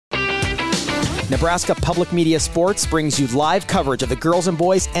Nebraska Public Media Sports brings you live coverage of the girls and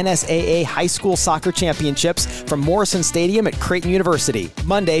boys NSAA High School Soccer Championships from Morrison Stadium at Creighton University.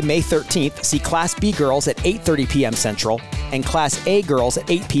 Monday, May 13th, see Class B girls at 8:30 p.m. Central and Class A girls at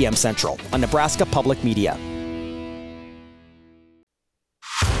 8 p.m. Central on Nebraska Public Media.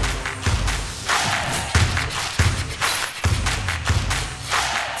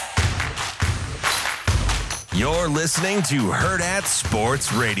 You're listening to Hurrdat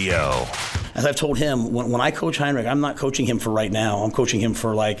Sports Radio. As I've told him, when I coach Heinrich, I'm not coaching him for right now. I'm coaching him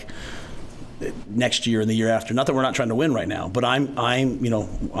for like next year and the year after. Not that we're not trying to win right now, but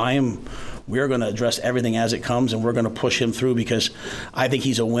we're going to address everything as it comes, and we're going to push him through because I think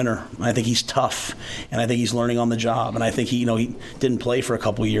he's a winner. I think he's tough, and I think he's learning on the job. And I think he didn't play for a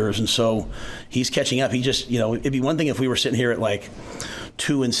couple of years, and so he's catching up. He just, it'd be one thing if we were sitting here at like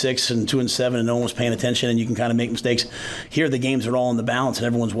 2-6 and 2-7 and no one was paying attention and you can kind of make mistakes. Here the games are all in the balance and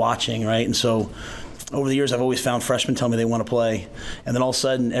everyone's watching, right? And so over the years I've always found freshmen tell me they want to play, and then all of a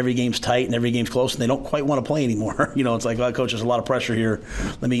sudden every game's tight and every game's close and they don't quite want to play anymore. It's like, oh, coach, there's a lot of pressure here.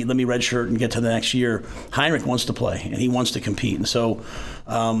 Let me redshirt and get to the next year. Heinrich wants to play and he wants to compete, and so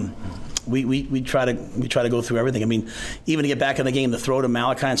we try to go through everything. I mean, even to get back in the game, the throw to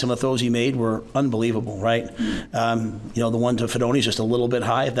Malachi and some of the throws he made were unbelievable, right? The one to Fedoni is just a little bit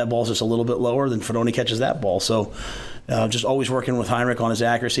high. If that ball's just a little bit lower, then Fedoni catches that ball. So just always working with Heinrich on his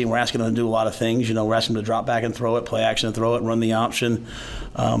accuracy, and we're asking him to do a lot of things. We're asking him to drop back and throw it, play action and throw it, run the option.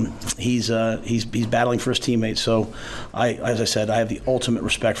 He's battling for his teammates. So as I said, I have the ultimate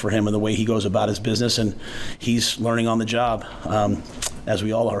respect for him and the way he goes about his business, and he's learning on the job, as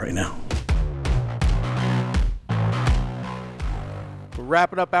we all are right now.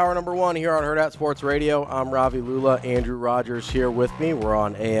 Wrapping up hour number one here on Hurrdat Sports Radio. I'm Ravi Lula. Andrew Rogers here with me. We're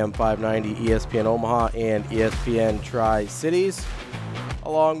on AM 590 ESPN Omaha and ESPN Tri-Cities,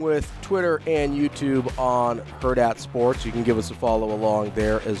 along with Twitter and YouTube on Hurrdat Sports. You can give us a follow along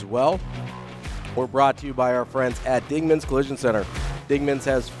there as well. We're brought to you by our friends at Dingman's Collision Center. Dingman's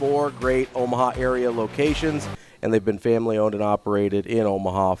has 4 great Omaha area locations, and they've been family owned and operated in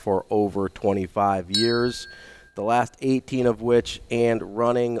Omaha for over 25 years. The last 18 of which and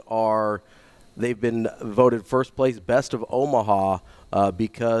running they've been voted first place best of Omaha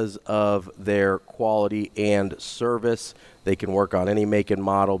because of their quality and service. They can work on any make and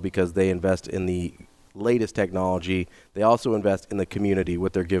model because they invest in the latest technology. They also invest in the community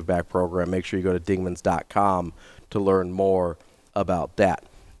with their Give Back program. Make sure you go to dingmans.com to learn more about that.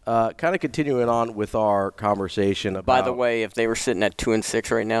 Kind of continuing on with our conversation about... By the way, if they were sitting at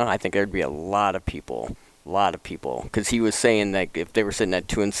 2-6 right now, I think there'd be a lot of people, because he was saying that if they were sitting at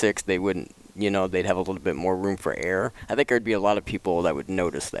 2-6, they wouldn't, they'd have a little bit more room for error. I think there'd be a lot of people that would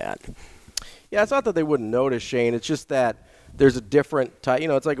notice that. Yeah, it's not that they wouldn't notice, Shane. It's just that there's a different type.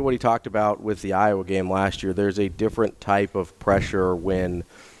 It's like what he talked about with the Iowa game last year. There's a different type of pressure when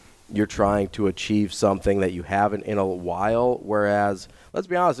you're trying to achieve something that you haven't in a while. Whereas, let's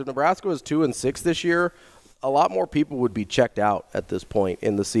be honest, if Nebraska was 2-6 this year, a lot more people would be checked out at this point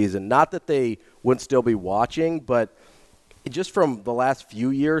in the season. Not that they wouldn't still be watching, but just from the last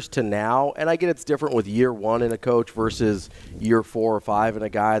few years to now, and I get it's different with year one in a coach versus year 4 or 5 in a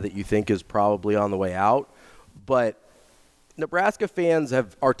guy that you think is probably on the way out. But Nebraska fans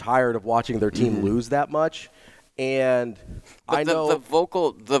are tired of watching their team lose that much. And but I know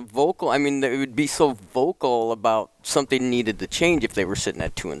the vocal. I mean, they would be so vocal about something needed to change if they were sitting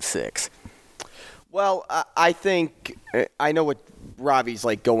at 2-6. Well, I think I know what Ravi's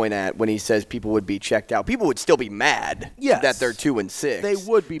going at when he says people would be checked out. People would still be mad that they're 2-6. They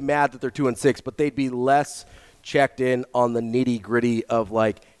would be mad that they're 2-6, but they'd be less checked in on the nitty-gritty of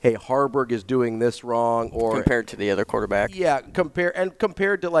hey, Haarberg is doing this wrong, or compared to the other quarterback. Yeah,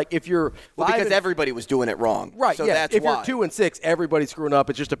 compared to if you're because everybody was doing it wrong. Right. So yeah. that's if why. You're 2-6, everybody's screwing up.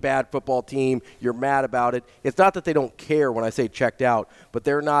 It's just a bad football team. You're mad about it. It's not that they don't care when I say checked out, but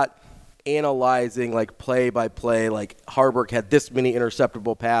they're not analyzing play by play. Haarberg had this many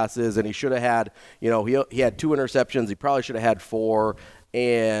interceptable passes, and he should have had, he had 2 interceptions. He probably should have had 4,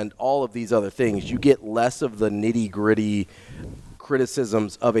 and all of these other things. You get less of the nitty gritty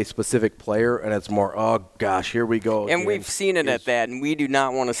criticisms of a specific player, and it's more, oh gosh, here we go again. And we've seen it at that, and we do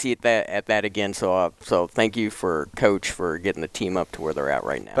not want to see it at that again. So thank you for Coach for getting the team up to where they're at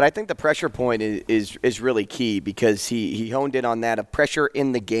right now. But I think the pressure point is really key, because he honed in on that of pressure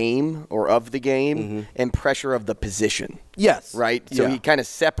in the game or of the game and pressure of the position. Yes. Right? So he kind of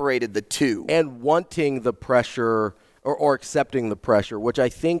separated the two. And wanting the pressure or accepting the pressure, which I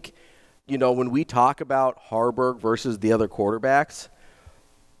think, when we talk about Haarberg versus the other quarterbacks,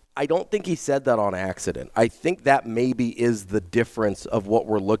 I don't think he said that on accident. I think that maybe is the difference of what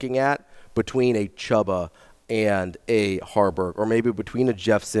we're looking at. between a Chuba and a Haarberg, or maybe between a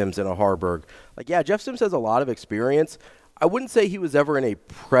Jeff Sims and a Haarberg. Like, yeah, Jeff Sims has a lot of experience. I wouldn't say he was ever in a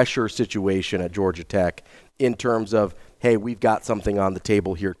pressure situation at Georgia Tech in terms of, hey, we've got something on the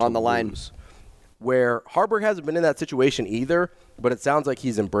table here to on the line. lose. Where Haarberg hasn't been in that situation either, but it sounds like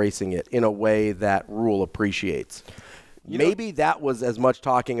he's embracing it in a way that Rule appreciates. Maybe that was as much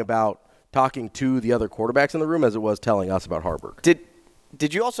talking to the other quarterbacks in the room as it was telling us about Haarberg.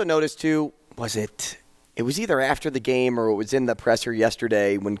 Did you also notice, too, it was either after the game or it was in the presser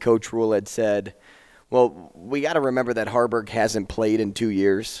yesterday when Coach Rule had said, well, we got to remember that Haarberg hasn't played in 2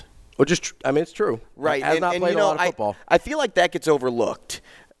 years. Well, it's true. Right. He has not played a lot of football. I feel like that gets overlooked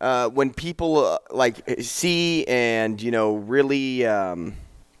when people see and, really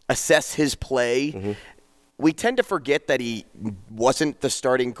assess his play. Mm-hmm. We tend to forget that he wasn't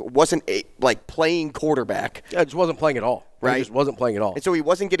playing quarterback. Yeah, just wasn't playing at all. Right. He just wasn't playing at all. And so he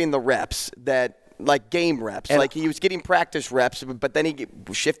wasn't getting the reps game reps. And he was getting practice reps, but then he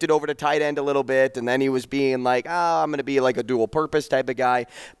shifted over to tight end a little bit, and then he was being like, I'm going to be like a dual purpose type of guy.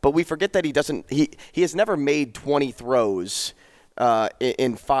 But we forget that he has never made 20 throws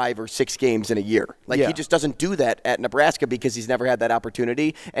in 5 or 6 games in a year. He just doesn't do that at Nebraska because he's never had that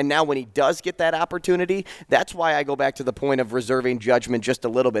opportunity. And now when he does get that opportunity, that's why I go back to the point of reserving judgment just a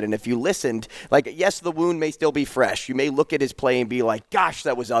little bit. And if you listened, yes, the wound may still be fresh. You may look at his play and be like, gosh,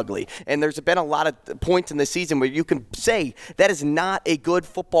 that was ugly. And there's been a lot of points in the season where you can say that is not a good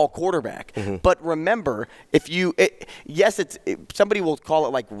football quarterback. Mm-hmm. But remember, somebody will call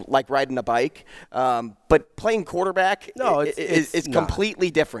it like riding a bike, but playing quarterback is completely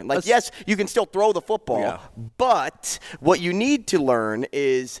different. Yes, you can still throw the football, but what you need to learn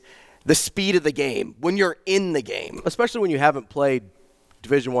is the speed of the game when you're in the game. Especially when you haven't played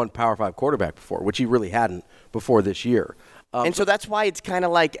Division I Power 5 quarterback before, which he really hadn't before this year. And so that's why it's kind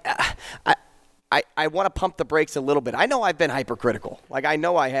of like I want to pump the brakes a little bit. I know I've been hypercritical. I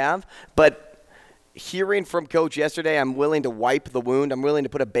know I have, but hearing from Coach yesterday, I'm willing to wipe the wound. I'm willing to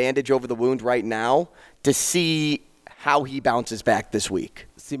put a bandage over the wound right now to see how he bounces back this week.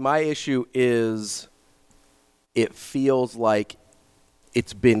 See, my issue is it feels like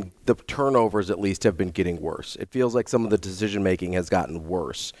the turnovers at least have been getting worse. It feels like some of the decision-making has gotten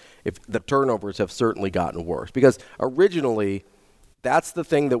worse. If the turnovers have certainly gotten worse. Because originally, that's the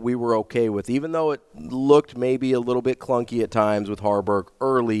thing that we were okay with, even though it looked maybe a little bit clunky at times with Haarberg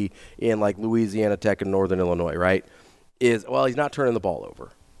early in Louisiana Tech and Northern Illinois, right? He's not turning the ball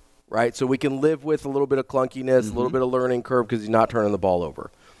over. Right, so we can live with a little bit of clunkiness, a little bit of learning curve because he's not turning the ball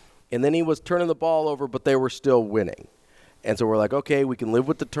over. And then he was turning the ball over, but they were still winning. And so we're like, okay, we can live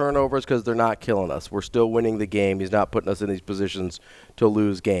with the turnovers because they're not killing us. We're still winning the game. He's not putting us in these positions to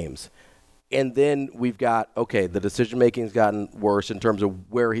lose games. And then we've got, okay, the decision-making has gotten worse in terms of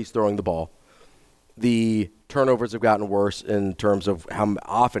where he's throwing the ball. The turnovers have gotten worse in terms of how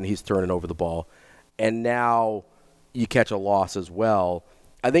often he's turning over the ball. And now you catch a loss as well.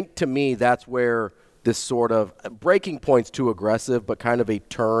 I think, to me, that's where this sort of breaking point's too aggressive, but kind of a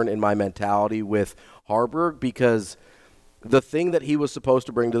turn in my mentality with Haarberg, because the thing that he was supposed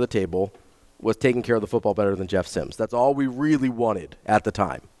to bring to the table was taking care of the football better than Jeff Sims. That's all we really wanted at the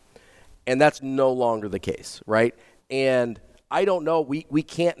time. And that's no longer the case, right? And I don't know. We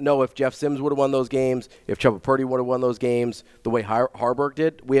can't know if Jeff Sims would have won those games, if Chuba Purdy would have won those games the way Haarberg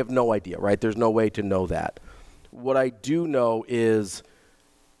did. We have no idea, right? There's no way to know that. What I do know is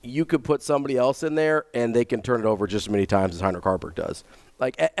you could put somebody else in there and they can turn it over just as many times as Heinrich Haarberg does.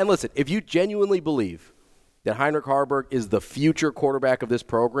 And listen, if you genuinely believe that Heinrich Haarberg is the future quarterback of this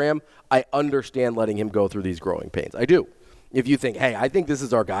program, I understand letting him go through these growing pains. I do. If you think, hey, I think this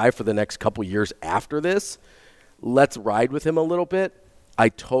is our guy for the next couple years after this, let's ride with him a little bit. I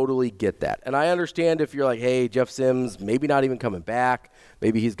totally get that. And I understand if you're like, hey, Jeff Sims, maybe not even coming back.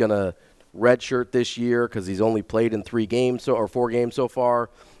 Maybe he's going to redshirt this year because he's only played in 4 games so far.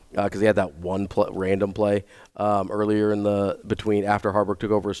 Because he had that one random play earlier after Haarberg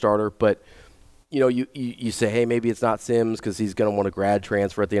took over as starter. But, you say, hey, maybe it's not Sims because he's going to want a grad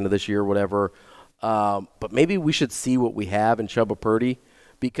transfer at the end of this year or whatever. But maybe we should see what we have in Chuba Purdy,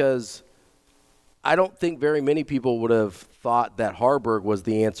 because I don't think very many people would have thought that Haarberg was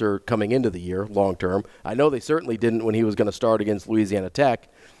the answer coming into the year long term. I know they certainly didn't when he was going to start against Louisiana Tech.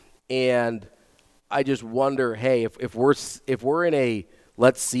 And I just wonder, hey, if we're in a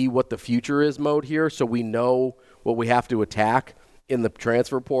let's see what the future is mode here, so we know what we have to attack in the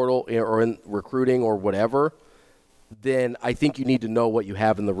transfer portal or in recruiting or whatever, then I think you need to know what you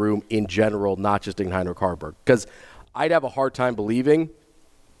have in the room in general, not just in Heinrich Haarberg. Because I'd have a hard time believing,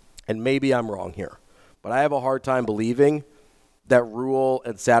 and maybe I'm wrong here, but I have a hard time believing that Rule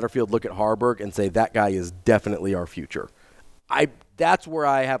and Satterfield look at Haarberg and say that guy is definitely our future. That's where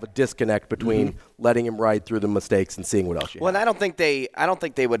I have a disconnect between letting him ride through the mistakes and seeing what else you have. Well, and I don't think they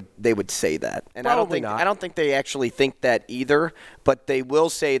would say that. And Probably not. I don't think they actually think that either, but they will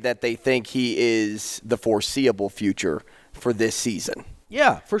say that they think he is the foreseeable future for this season.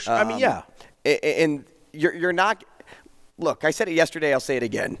 Yeah, for sure. I mean, yeah. And you're not – look, I said it yesterday, I'll say it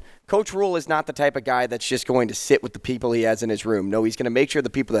again. Coach Rule is not the type of guy that's just going to sit with the people he has in his room. No, he's going to make sure the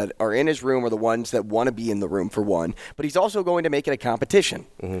people that are in his room are the ones that want to be in the room, for one. But he's also going to make it a competition.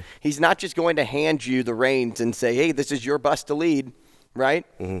 Mm-hmm. He's not just going to hand you the reins and say, hey, this is your bus to lead, right?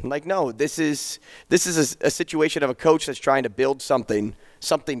 Mm-hmm. Like, no, this is a situation of a coach that's trying to build something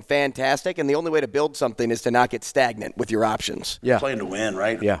fantastic, and the only way to build something is to not get stagnant with your options. Yeah. Playing to win,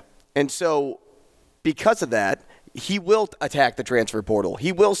 right? Yeah. And so because of that, he will attack the transfer portal.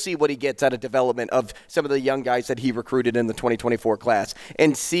 He will see what he gets out of development of some of the young guys that he recruited in the 2024 class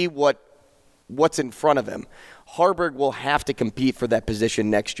and see what's in front of him. Haarberg will have to compete for that position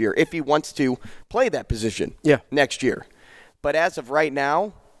next year if he wants to play that position next year. But as of right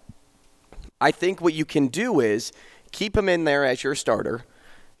now, I think what you can do is keep him in there as your starter.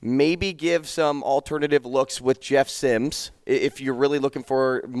 Maybe give some alternative looks with Jeff Sims if you're really looking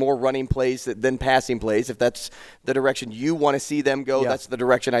for more running plays than passing plays. If that's the direction you want to see them go, that's the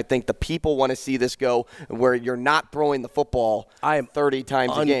direction I think the people want to see this go, where you're not throwing the football 30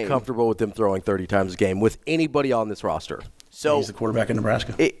 times a game. I'm uncomfortable with them throwing 30 times a game with anybody on this roster. So he's the quarterback in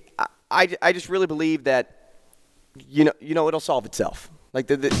Nebraska. I just really believe that you know it'll solve itself. Like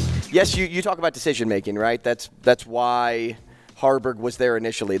yes, you talk about decision making, right? That's why Haarberg was there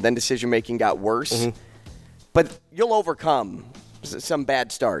initially. Then decision-making got worse. Mm-hmm. But you'll overcome some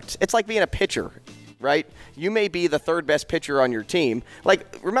bad starts. It's like being a pitcher, right? You may be the third best pitcher on your team.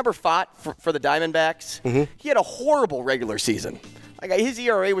 Like, remember Fott for the Diamondbacks? Mm-hmm. He had a horrible regular season. Like, his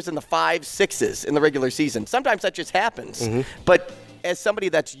ERA was in the 5.6s in the regular season. Sometimes that just happens. Mm-hmm. But as somebody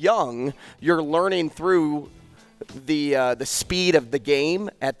that's young, you're learning through the speed of the game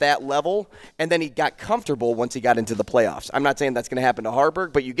at that level, and then he got comfortable once he got into the playoffs. I'm not saying that's going to happen to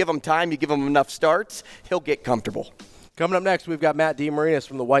Haarberg, but you give him time, you give him enough starts, he'll get comfortable. Coming up next, we've got Matt DeMarinis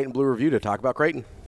from the White and Blue Review to talk about Creighton.